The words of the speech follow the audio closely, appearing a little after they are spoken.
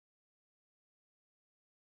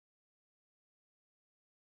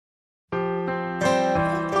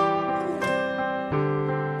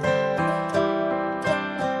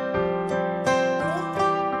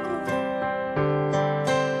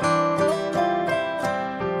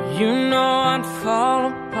You know I'd fall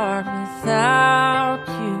apart without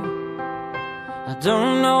you. I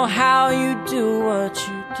don't know how you do what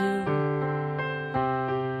you do,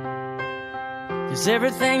 'cause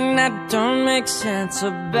everything that don't make sense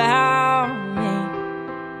about me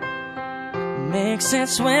makes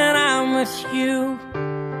sense when I'm with you.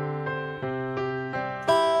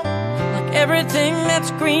 Like everything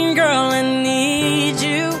that's green, girl, I need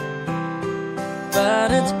you, but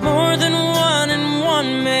it's more than one and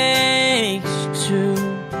one makes two.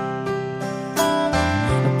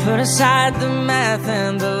 Put aside the math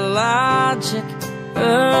and the logic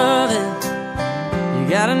of it. You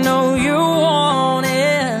gotta know you want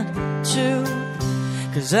it too,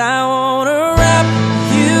 'cause I wanna wrap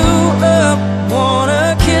you up, wanna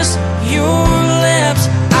kiss your lips.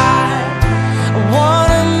 I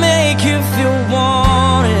wanna make you feel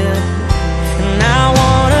wanted, and I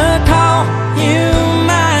wanna call you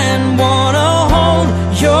mine, wanna hold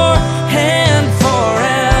your hand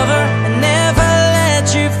forever and never let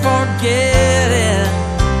you forget it.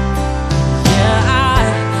 Yeah, I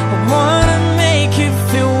wanna make you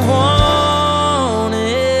feel wanted.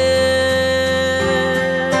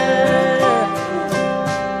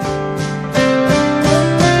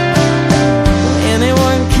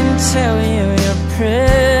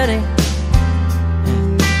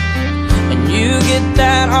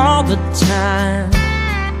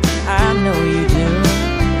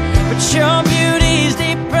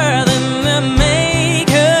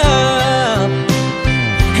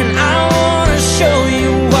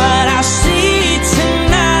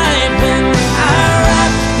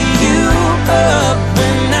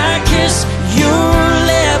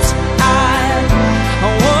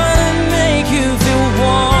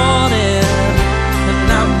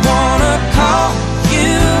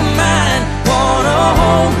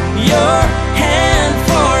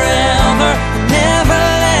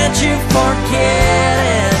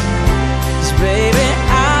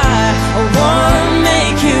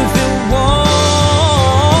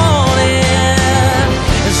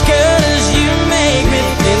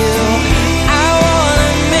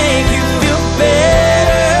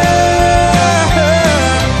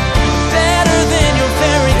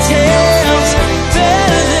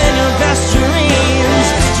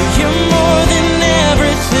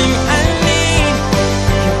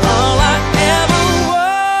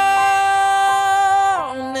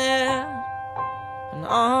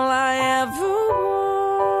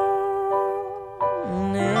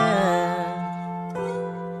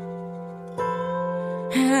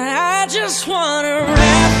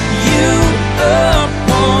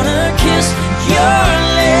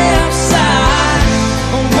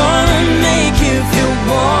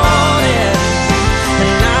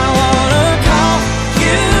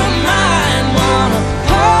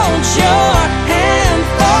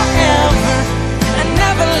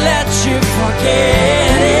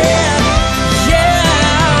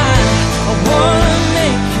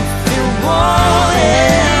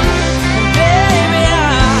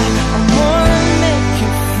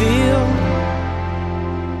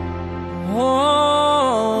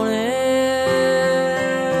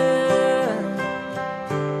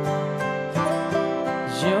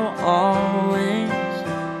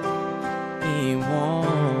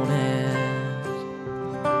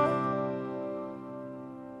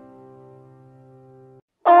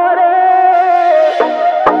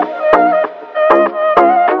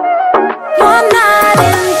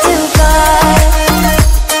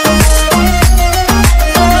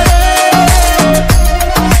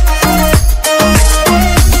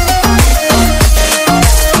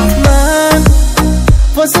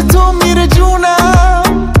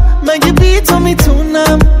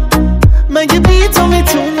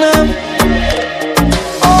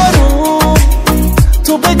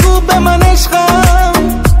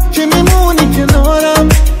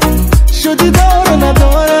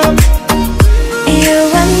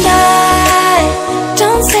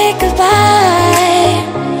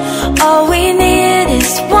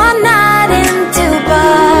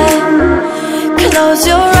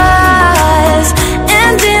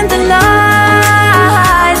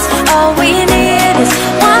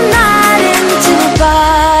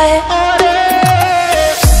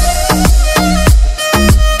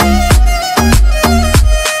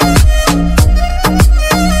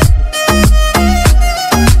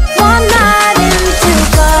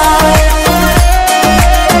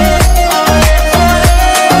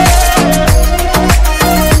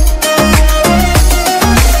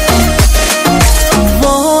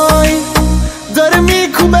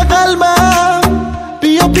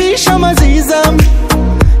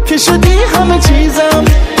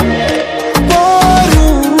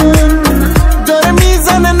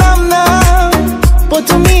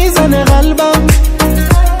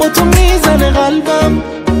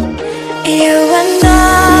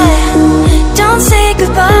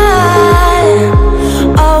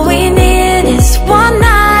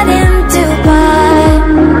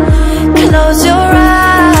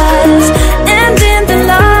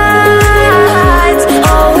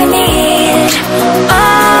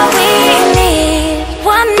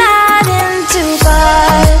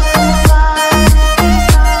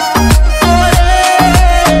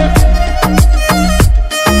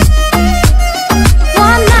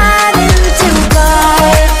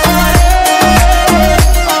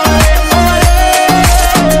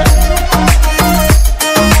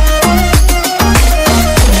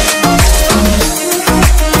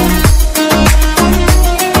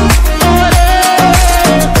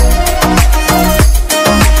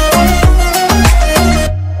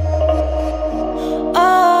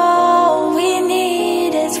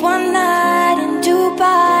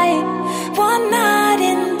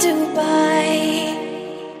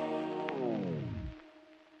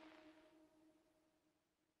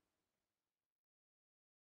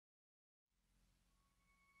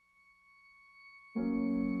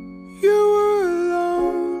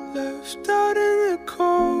 left out in the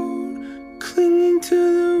cold, clinging to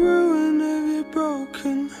the ruin of your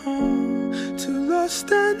broken home. Too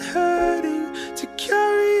lost and hurting to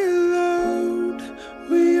carry a load.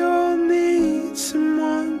 We all need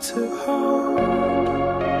someone to hold.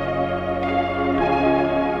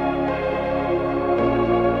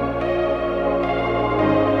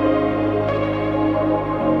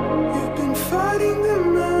 You've been fighting the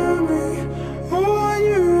memory all on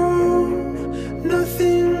your own.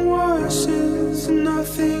 Nothing washes,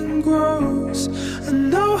 nothing grows. I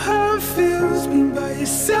know how it feels being by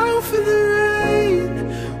yourself in the rain.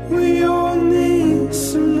 We all need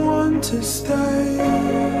someone to stay.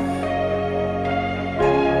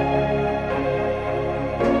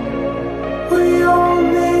 We all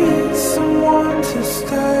need someone to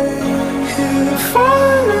stay. Hear the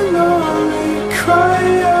falling and lonely cry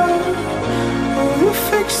out. Will you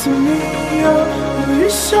fix me up? Will you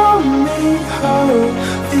show me how?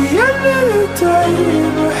 The end of the day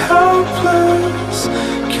we're helpless.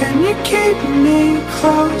 Can you keep me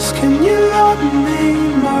close? Can you love me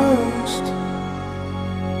most?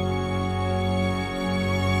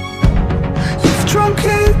 You've drunk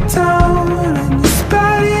it down and you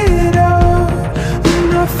spat it out, and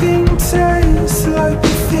nothing tastes like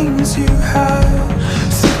the things you had.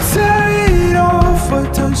 So tear it off, why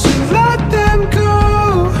don't you let them go?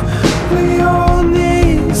 We all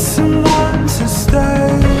need someone to stay.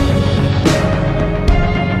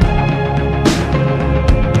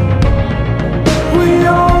 We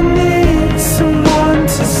all need someone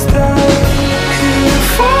to stay. Hear the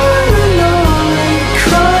falling lonely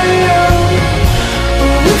cry out.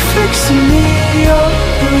 Will you fix me up?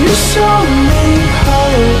 Will you show me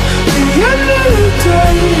how? The end of the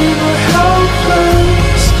day we're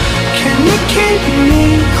helpless. Can you keep me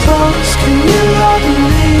close? Can you love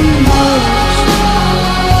me most?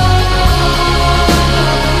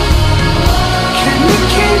 Can you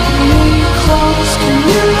keep me close? Can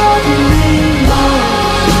you love me most?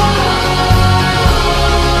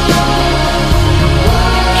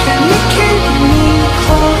 Can you keep me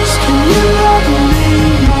close? Can you love me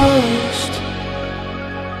most?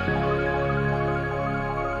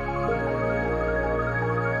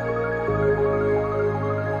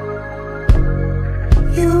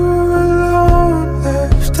 You were alone,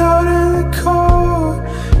 left out in the cold,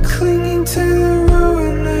 clinging to the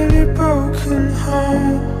ruin of your broken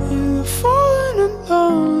home. You're falling and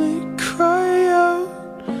lonely, cry out.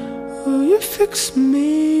 Will you fix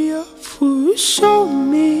me up? Will you show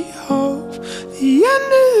me hope? The end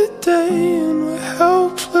of the day and we're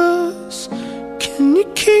helpless. Can you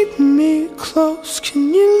keep me close?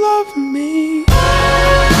 Can you love me?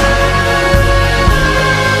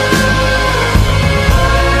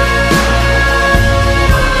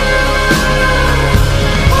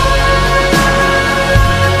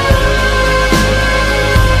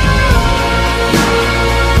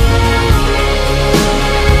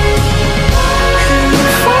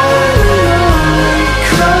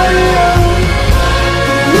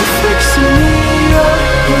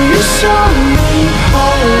 Show me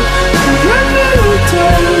how. The end of the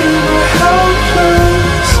day we're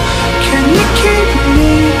helpless. Can you keep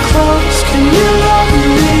me close? Can you love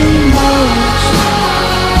me most?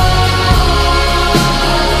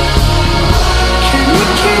 Can you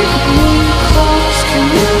keep me close? Can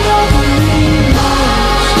you love me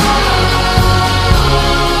most?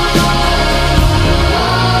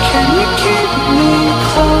 Can you keep me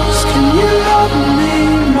close? Can you love me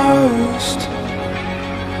most?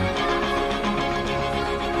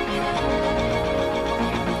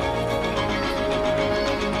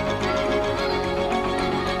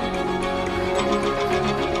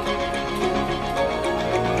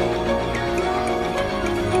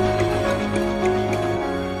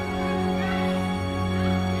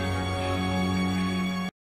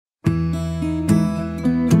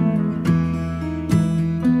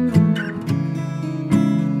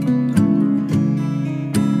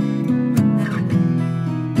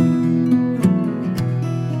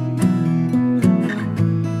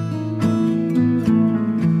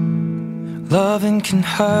 Loving can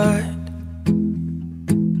hurt.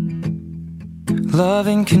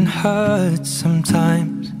 Loving can hurt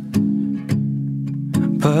sometimes,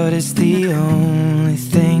 but it's the only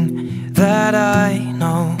thing that I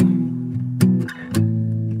know.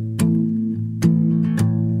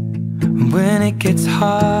 When it gets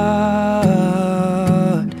hard,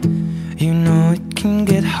 you know it can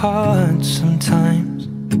get hard sometimes.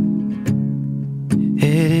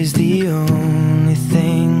 It is the only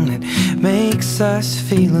thing that makes us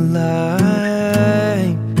feel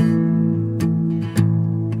alive.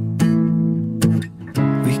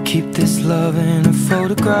 We keep this love in a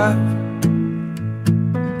photograph.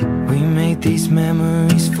 We made these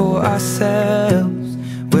memories for ourselves,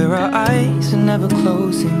 where our eyes are never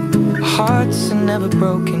closing, our hearts are never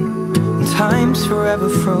broken, and time's forever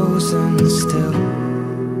frozen still.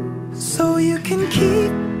 So you can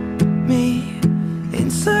keep me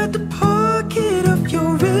inside the pocket of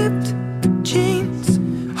your ripped jeans,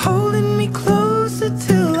 holding me closer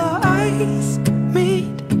till our eyes meet.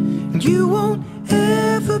 You won't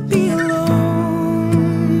ever be alone.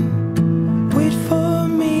 Wait for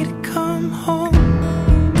me to come home.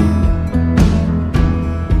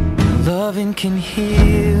 Loving can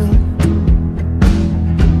heal,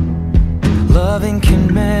 loving can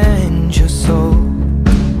mend your soul,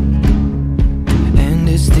 and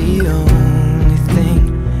it's the only thing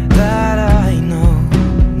that I know.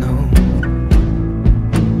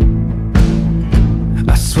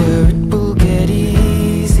 I swear it will get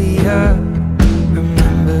easier.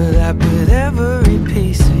 Remember that with every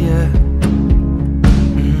piece of you.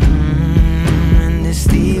 And it's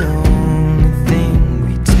the only thing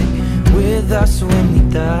we take with us when we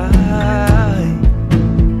die.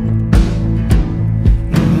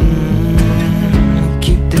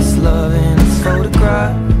 Keep this love in its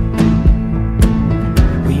photograph.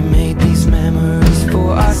 We made these memories for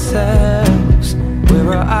ourselves, where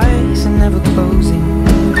our eyes are never closing,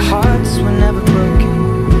 our hearts were never broken,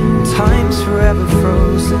 time's forever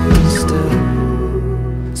frozen still.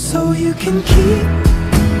 So you can keep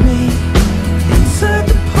me inside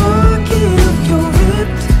the pocket of your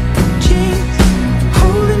ripped jeans,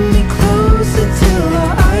 holding me closer till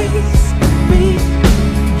our eyes meet.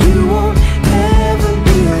 You won't ever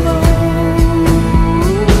be alone.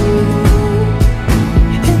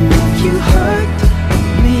 And if you hurt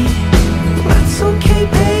me, that's okay,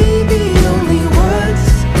 baby. Only words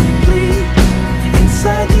bleed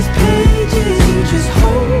inside these pages. You just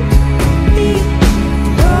hold me.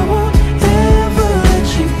 I won't ever let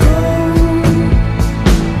you go.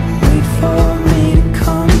 Wait for me to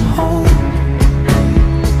come home.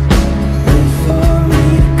 Wait for me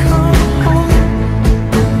to come home.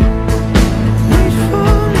 Wait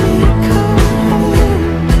for me to come home.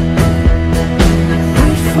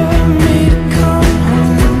 Wait for me to come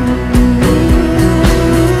home.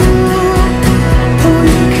 Oh,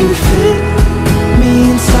 you can fit me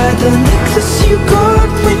inside the necklace you got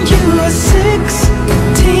when you were 16,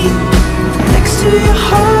 next to your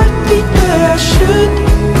heartbeat where I should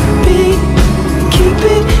be. Keep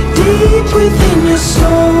it deep within your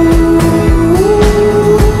soul.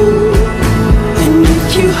 And if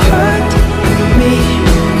you hurt me,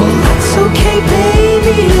 well, that's okay,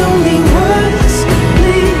 baby. Only words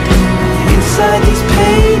bleed inside these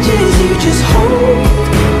pages. You just hold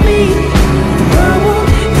me. I won't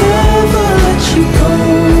ever let you go.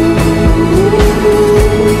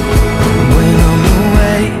 When I'm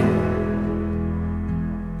away,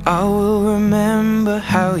 I will remember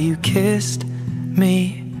how you kissed me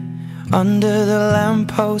under the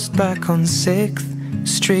lamppost back on 6th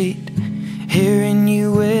Street, hearing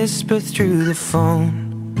you whisper through the phone,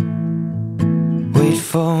 wait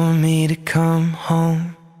for me to come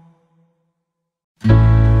home.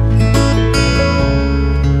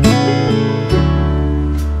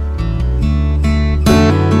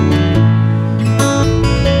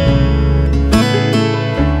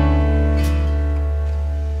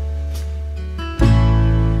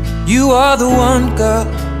 You are the one, girl,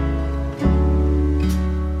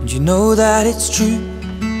 and you know that it's true.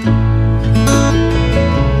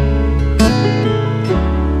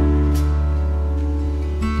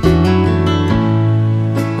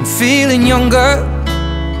 I'm feeling younger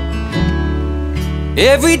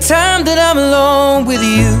every time that I'm alone with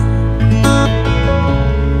you.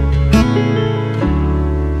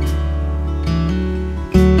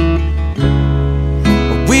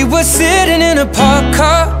 We were sitting in a parked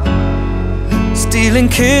car, stealing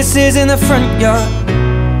kisses in the front yard.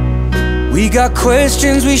 We got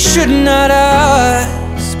questions we should not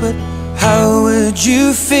ask, but how would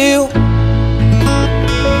you feel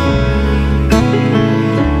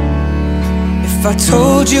if I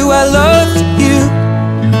told you I loved you?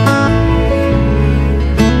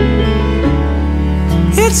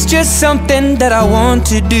 It's just something that I want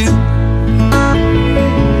to do.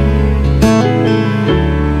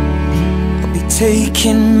 I'll be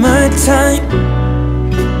taking my time,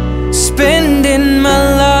 spending my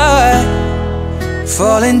life,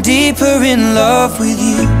 falling deeper in love with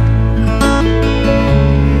you.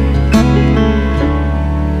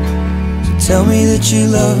 So tell me that you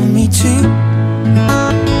love me too.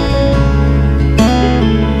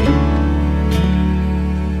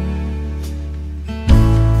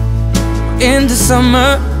 In the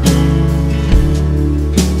summer,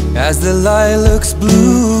 as the lilacs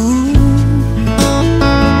bloom.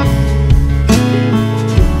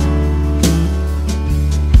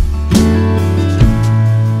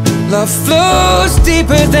 Love flows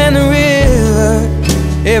deeper than the river,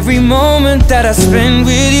 every moment that I spend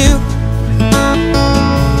with you.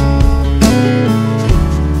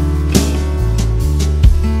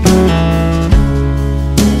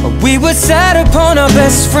 We were sat upon our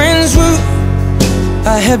best friend's roof.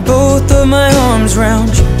 I had both of my arms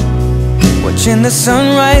round you, watching the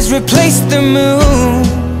sunrise replace the moon.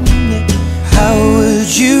 How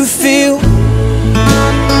would you feel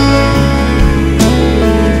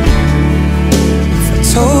if I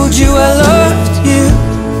told you I loved you?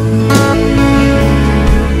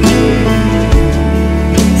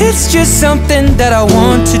 It's just something that I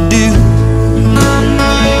want to do.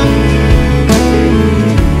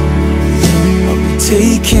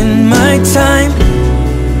 Taking my time,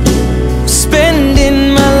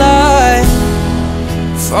 spending my life,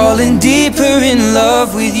 falling deeper in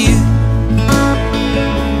love with you.